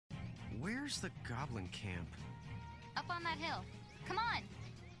Where's the goblin camp? Up on that hill. Come on.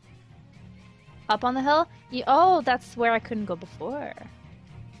 Up on the hill? Oh, that's where I couldn't go before.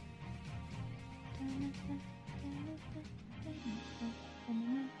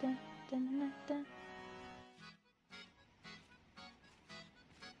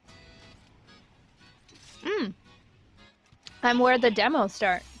 I'm where the demos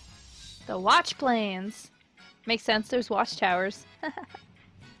start. The watch planes. Makes sense, there's watchtowers.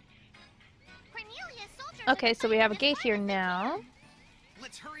 Okay, so we have a gate here now.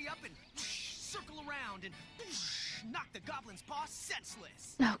 Let's hurry up and circle around and knock the goblin's boss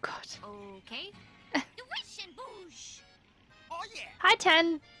senseless. Oh god. Okay. Wish and boosh. Oh yeah. Hi,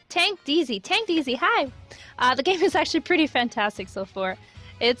 Tank DZ, hi! The game is actually pretty fantastic so far.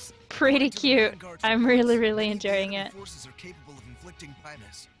 It's pretty cute. I'm really enjoying it. It's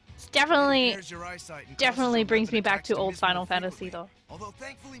definitely brings me back to old Final Fantasy though. Although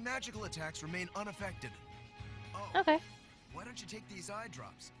thankfully magical attacks remain unaffected. Oh, Okay. why don't you take these eye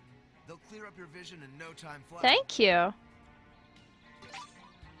drops? They'll clear up your vision in no time flat. Thank you.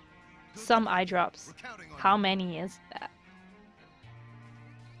 Some eye drops. How many is that?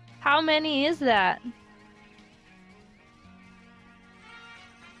 How many is that?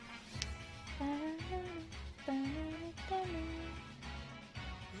 Good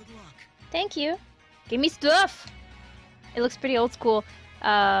luck. Thank you. Give me stuff. It looks pretty old school.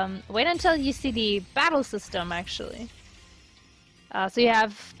 Wait until you see the battle system, actually. So you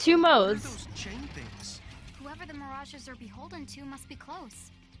have two modes. Those chain things. Whoever the mirages are beholden to must be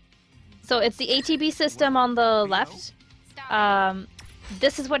close. So it's the ATB system on the left.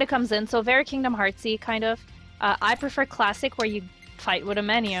 This is what it comes in. So very Kingdom Heartsy, kind of. I prefer Classic, where you fight with a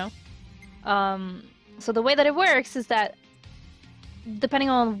menu. So the way that it works is that depending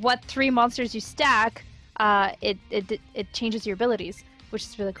on what 3 monsters you stack, it changes your abilities, which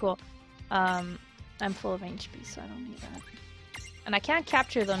is really cool. I'm full of HP, so I don't need that. And I can't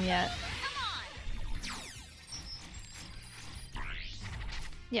capture them yet.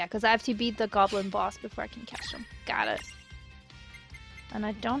 Yeah, because I have to beat the goblin boss before I can catch him. Got it. And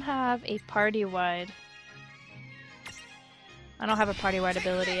I don't have a party-wide. I don't have a party-wide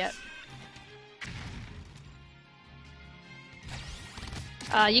ability yet.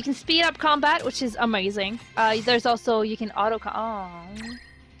 You can speed up combat, which is amazing. There's also, you can auto oh.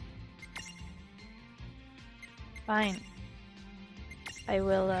 Fine. I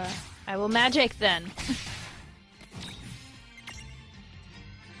will magic then.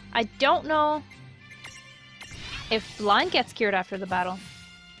 I don't know if blind gets cured after the battle.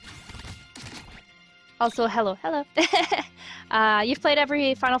 Also, hello. You've played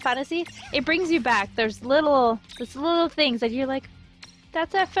every Final Fantasy? It brings you back. There's little things that you're like,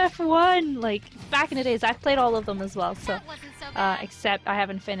 that's FF1! Like, back in the days, I've played all of them as well, so, except I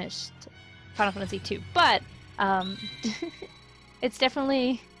haven't finished Final Fantasy 2. But, it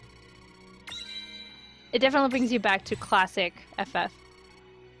definitely brings you back to classic FF.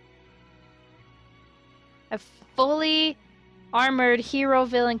 A fully armored hero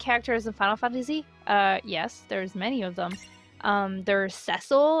villain characters in Final Fantasy? Yes, there's many of them. There's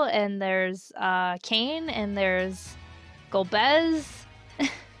Cecil, and there's Kain, and there's Golbez.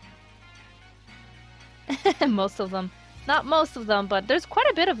 Most of them. Not most of them, but there's quite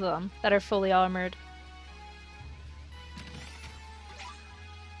a bit of them that are fully armored.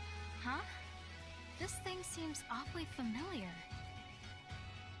 Huh? This thing seems awfully familiar.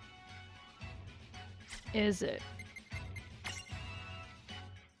 Is it?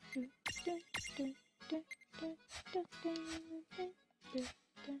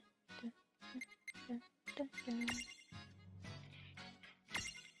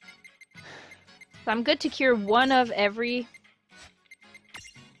 So I'm good to cure one of every.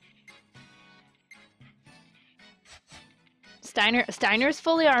 Steiner's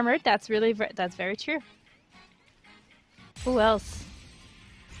fully armored. That's very true. Who else?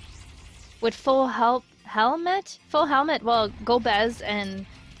 With full helmet? Full helmet. Well, Golbez and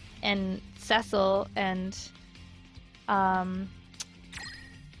Cecil and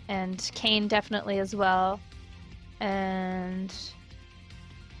Kain definitely as well. And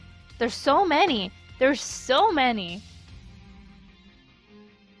there's so many. There's so many.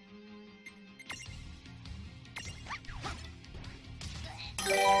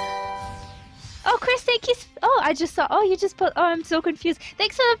 Oh, Chris, thank you. Oh, I just saw. Oh, you just put. Oh, I'm so confused.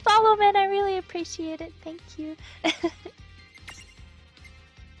 Thanks for the follow, man. I really appreciate it. Thank you.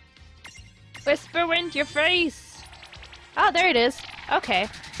 Whisper wind your face. Oh, there it is. Okay,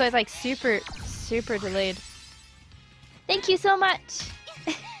 so it's like super delayed. Thank you so much.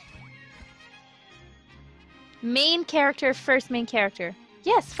 Main character, first main character.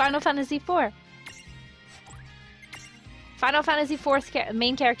 Yes, Final Fantasy IV. Final Fantasy IV's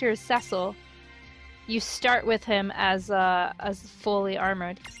main character is Cecil. You start with him as fully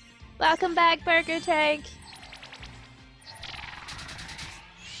armored. Welcome back, Burger Tank.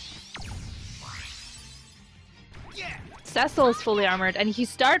 Yeah. Cecil is fully armored, and you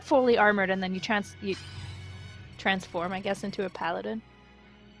start fully armored, and then you transform, I guess, into a paladin.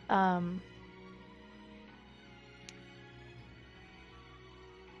 Yeah.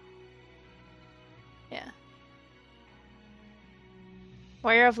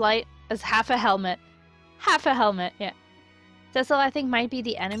 Warrior of Light is half a helmet. Half a helmet, yeah. Cecil, I think, might be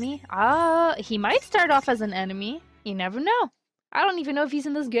the enemy. He might start off as an enemy. You never know. I don't even know if he's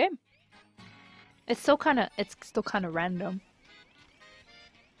in this game. It's still kind of random.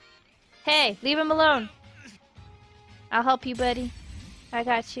 Hey, leave him alone. I'll help you, buddy. I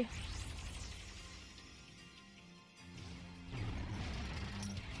got you.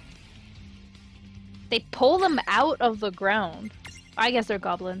 They pull them out of the ground. I guess they're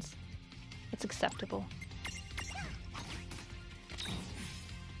goblins. It's acceptable.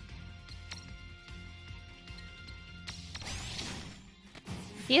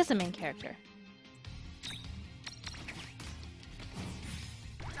 He is the main character.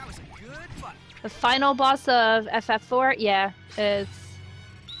 That was a good fight. The final boss of FF4, yeah, it's...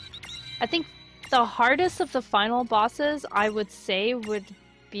 I think the hardest of the final bosses, I would say, would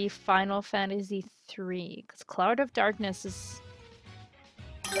be Final Fantasy III, because Cloud of Darkness is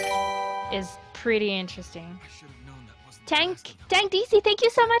pretty interesting. I should have known that wasn't the last of them. Tank DC, thank you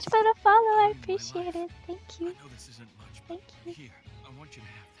so much for the follow. I appreciate it. Thank I you. know this isn't much, but Thank you. here, I want you to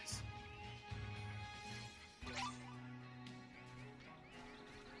have this.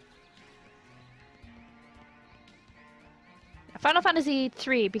 Final Fantasy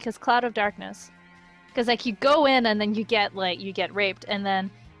III, because Cloud of Darkness. Because like you go in and then you get raped, and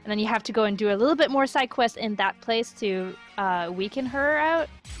then you have to go and do a little bit more side quest in that place to weaken her out.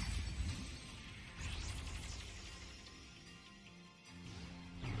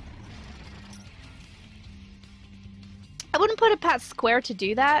 I wouldn't put it past Square to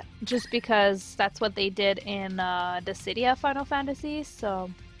do that, just because that's what they did in the Cydia Final Fantasy,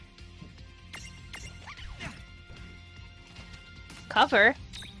 so... Cover?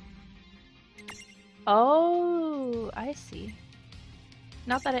 Oh, I see.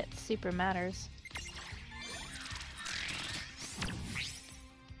 Not that it super matters.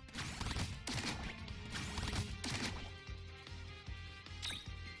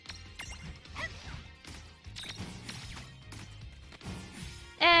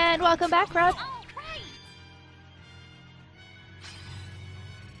 And welcome back, Rod.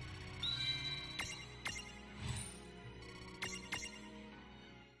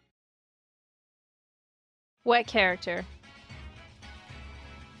 What character?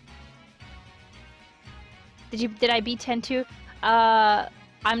 Did I beat 10-2?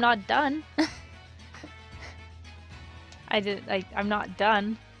 I'm not done. I'm not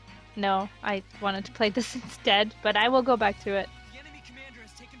done. No, I wanted to play this instead, but I will go back to it. The enemy commander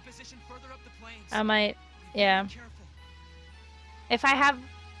has taken position further up the plains. I might, yeah. Be careful. If I have,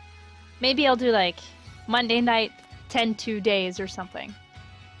 maybe I'll do like Monday night 10-2 days or something.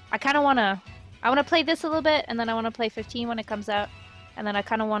 I kind of want to play this a little bit, and then I want to play 15 when it comes out. And then I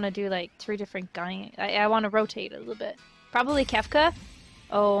kind of want to do like 3 different guys. I want to rotate a little bit. Probably Kefka.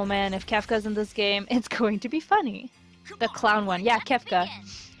 Oh man, if Kefka's in this game, it's going to be funny. The clown one. Yeah, Kefka.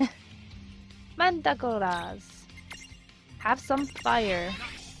 Mandagoras. Have some fire.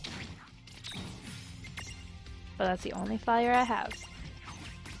 But that's the only fire I have.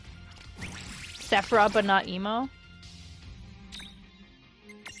 Sephiroth, but not emo.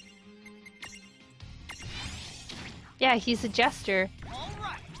 Yeah, he's a jester.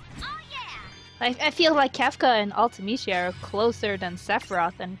 I feel like Kefka and Ultimecia are closer than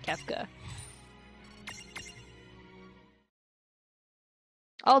Sephiroth and Kefka.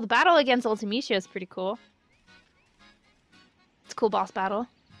 Oh, the battle against Ultimecia is pretty cool. It's a cool boss battle.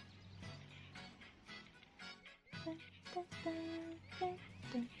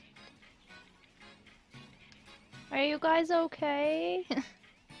 Are you guys okay?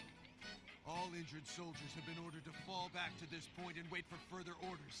 All injured soldiers have been ordered to fall back to this point and wait for further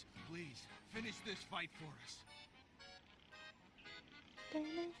orders. Please, finish this fight for us.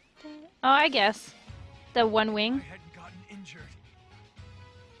 Oh, I guess. The one wing. I hadn't gotten injured.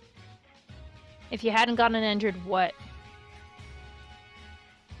 If you hadn't gotten injured, what?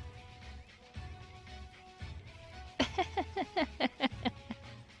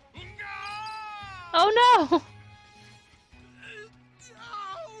 Oh no!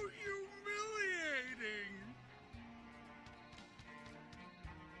 How humiliating!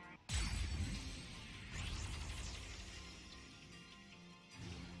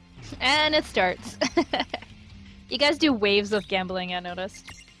 And it starts. You guys do waves of gambling, I noticed.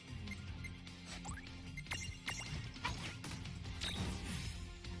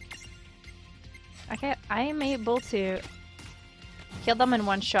 Okay, I am able to kill them in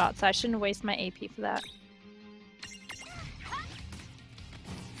one shot, so I shouldn't waste my AP for that.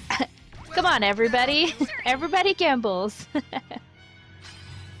 Come on, everybody! Everybody gambles!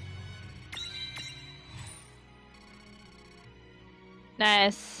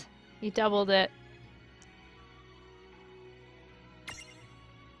 Nice. You doubled it.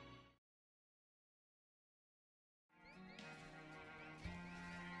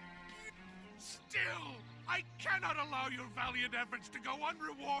 Still, I cannot allow your valiant efforts to go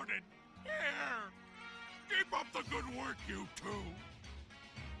unrewarded. Here, keep up the good work, you two.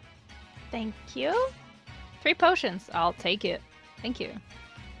 Thank you. 3 potions. I'll take it. Thank you.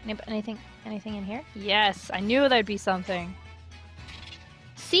 Anything in here? Yes, I knew there'd be something.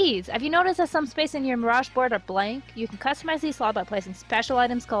 Seeds. Have you noticed that some space in your Mirage board are blank? You can customize these slots by placing special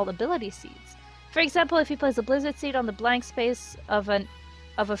items called ability seeds. For example, if you place a Blizzard seed on the blank space of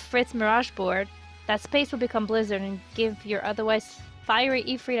a Fritz Mirage board, that space will become Blizzard and give your otherwise fiery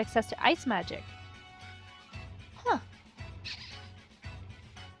Ifrit access to ice magic. Huh.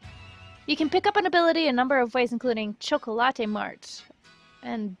 You can pick up an ability a number of ways, including Chocolate Mart.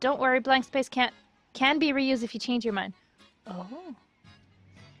 And don't worry, blank space can be reused if you change your mind. Oh.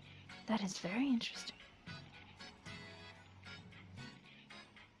 That is very interesting.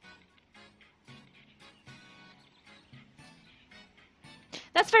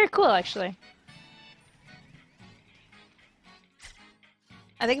 That's very cool, actually.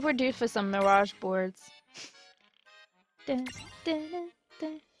 I think we're due for some Mirage boards. Dun, dun, dun,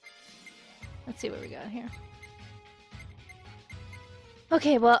 dun. Let's see what we got here.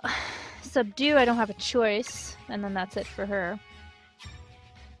 Okay, well, Subdue, I don't have a choice, and then that's it for her.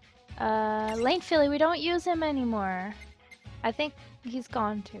 Lane Philly, we don't use him anymore. I think he's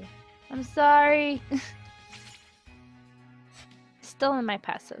gone too. I'm sorry. Still in my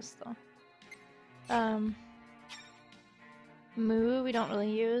passives though. Moo, we don't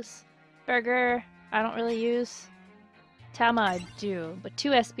really use. Burger, I don't really use. Tama, I do, but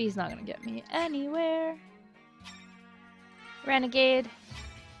 2 SB is not gonna get me anywhere. Renegade.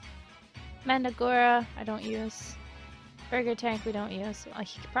 Mandagora, I don't use. Burger Tank, we don't use. Well,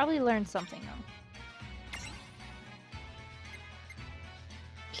 he could probably learn something though.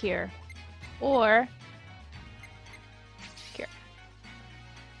 Cure. Or Cure.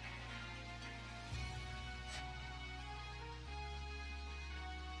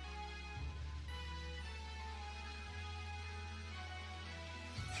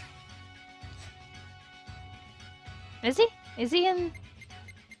 Is he? Is he in?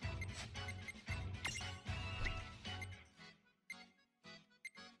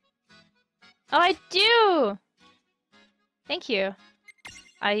 Oh, I do! Thank you.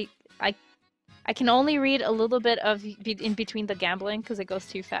 I can only read a little bit of in between the gambling because it goes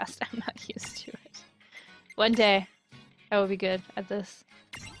too fast. I'm not used to it. One day, I will be good at this.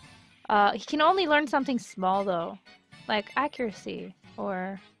 He can only learn something small though, like accuracy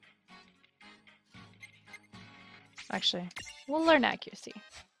or... Actually, we'll learn accuracy.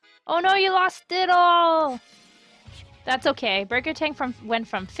 Oh no, you lost it all! That's okay. Burger Tank went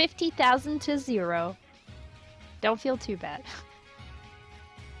from 50,000 to 0. Don't feel too bad.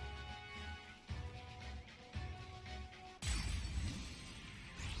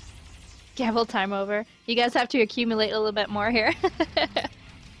 Gamble time over. You guys have to accumulate a little bit more here.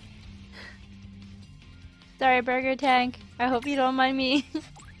 Sorry, Burger Tank. I hope you don't mind me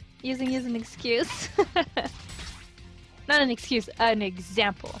using you as an excuse. Not an excuse, an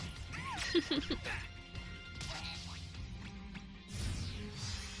example.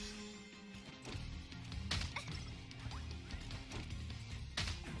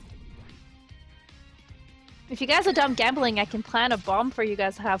 If you guys are done gambling, I can plan a bomb for you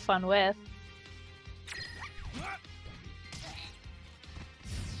guys to have fun with.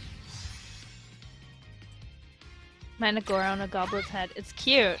 Managora on a goblet's head. It's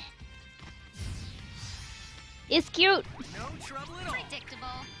cute. It's cute! No trouble at all. Predictable.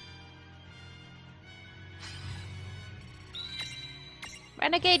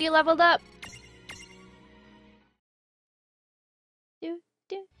 Renegade, you leveled up! Do,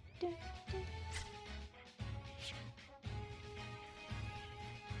 do, do, do.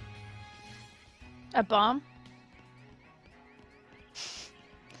 A bomb?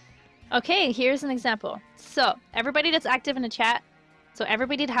 Okay, here's an example. So, everybody that's active in the chat, so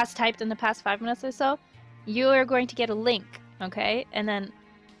everybody that has typed in the past 5 minutes or so, you are going to get a link, okay? And then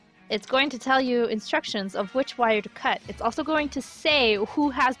it's going to tell you instructions of which wire to cut. It's also going to say who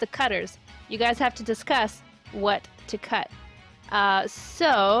has the cutters. You guys have to discuss what to cut.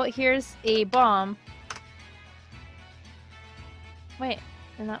 So here's a bomb. Wait,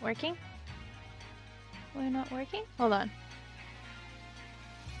 is not working? We're not working? Hold on.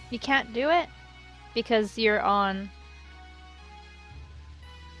 You can't do it because you're on...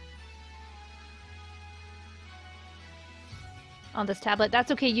 on this tablet.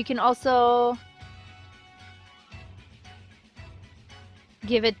 That's okay. You can also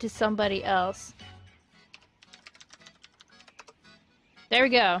give it to somebody else. There we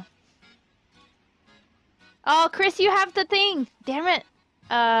go. Oh, Chris, you have the thing! Damn it!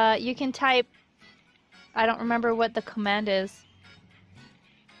 You can type... I don't remember what the command is.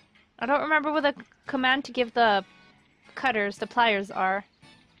 I don't remember what the command to give the cutters, the pliers are.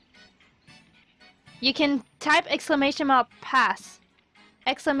 You can type exclamation mark pass.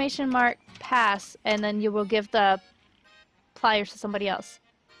 Exclamation mark pass, and then you will give the pliers to somebody else.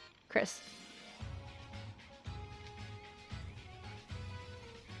 Chris.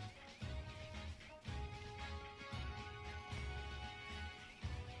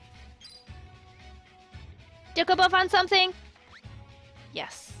 Chocobo found something?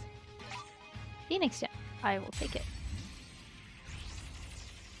 Yes. Phoenix gem. I will take it.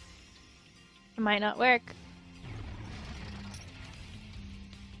 It might not work.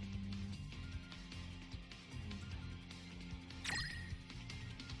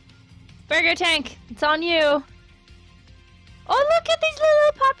 Burger Tank, it's on you. Oh, look at these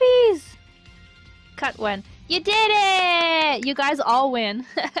little puppies. Cut one. You did it! You guys all win.